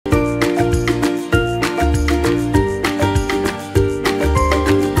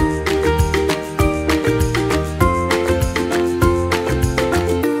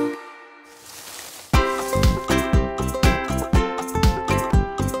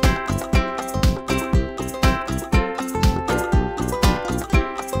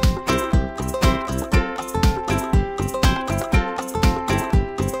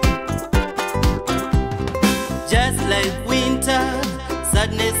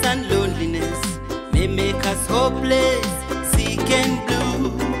and loneliness may make us hopeless, sick and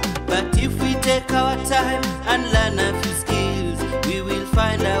blue. But if we take our time and learn a few skills, we will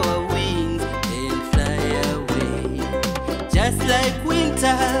find our wings and fly away. Just like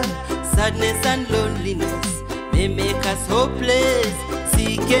winter, sadness and loneliness may make us hopeless,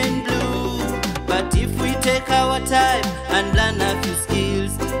 sick and blue. But if we take our time and learn a few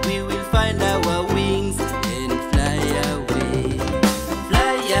skills, we will find our wings and fly away.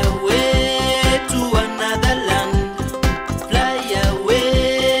 Fly away to another land. Fly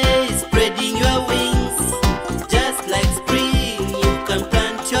away, spreading your wings. Just like spring, you can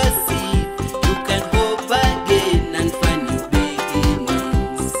plant your seed. You can hope again and find new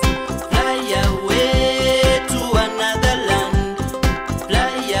beginnings. Fly away to another land.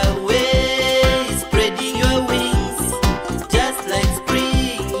 Fly away, spreading your wings. Just like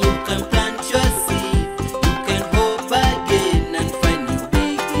spring, you can plant your seed. You can hope again and find new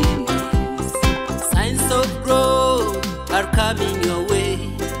beginnings. Signs of growth are coming your way,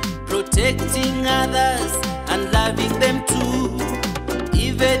 protecting others and loving them too.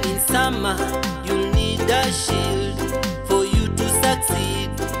 Even in summer, you'll need a shield for you to succeed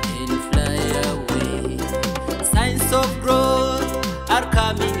and fly away. Signs of growth are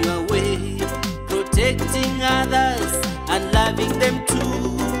coming your way, protecting others and loving them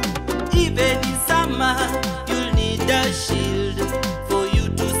too. Even in summer, you'll need a shield for you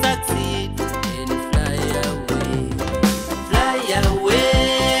to succeed and fly away. Fly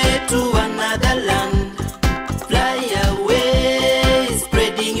away to another land. Fly away,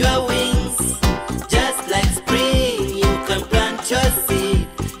 spreading your wings. Just like spring, you can plant your seed.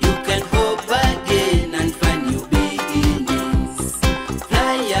 You can hope again and find new beginnings.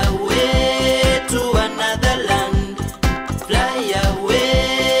 Fly away to another land. Fly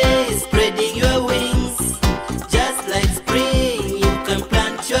away, spreading your wings. Just like spring, you can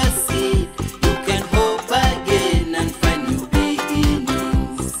plant your seed. You can hope again and find new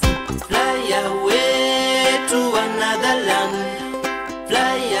beginnings. Fly away to another land.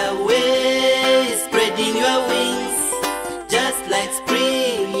 Fly away, spreading your wings. Just like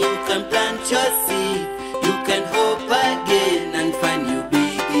spring, you can plant your seed. You can hope again and find new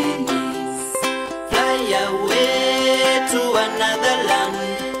beginnings. Fly away to another land.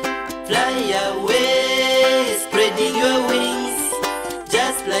 Fly away, spreading your wings.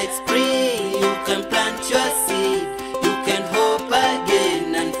 Just like spring.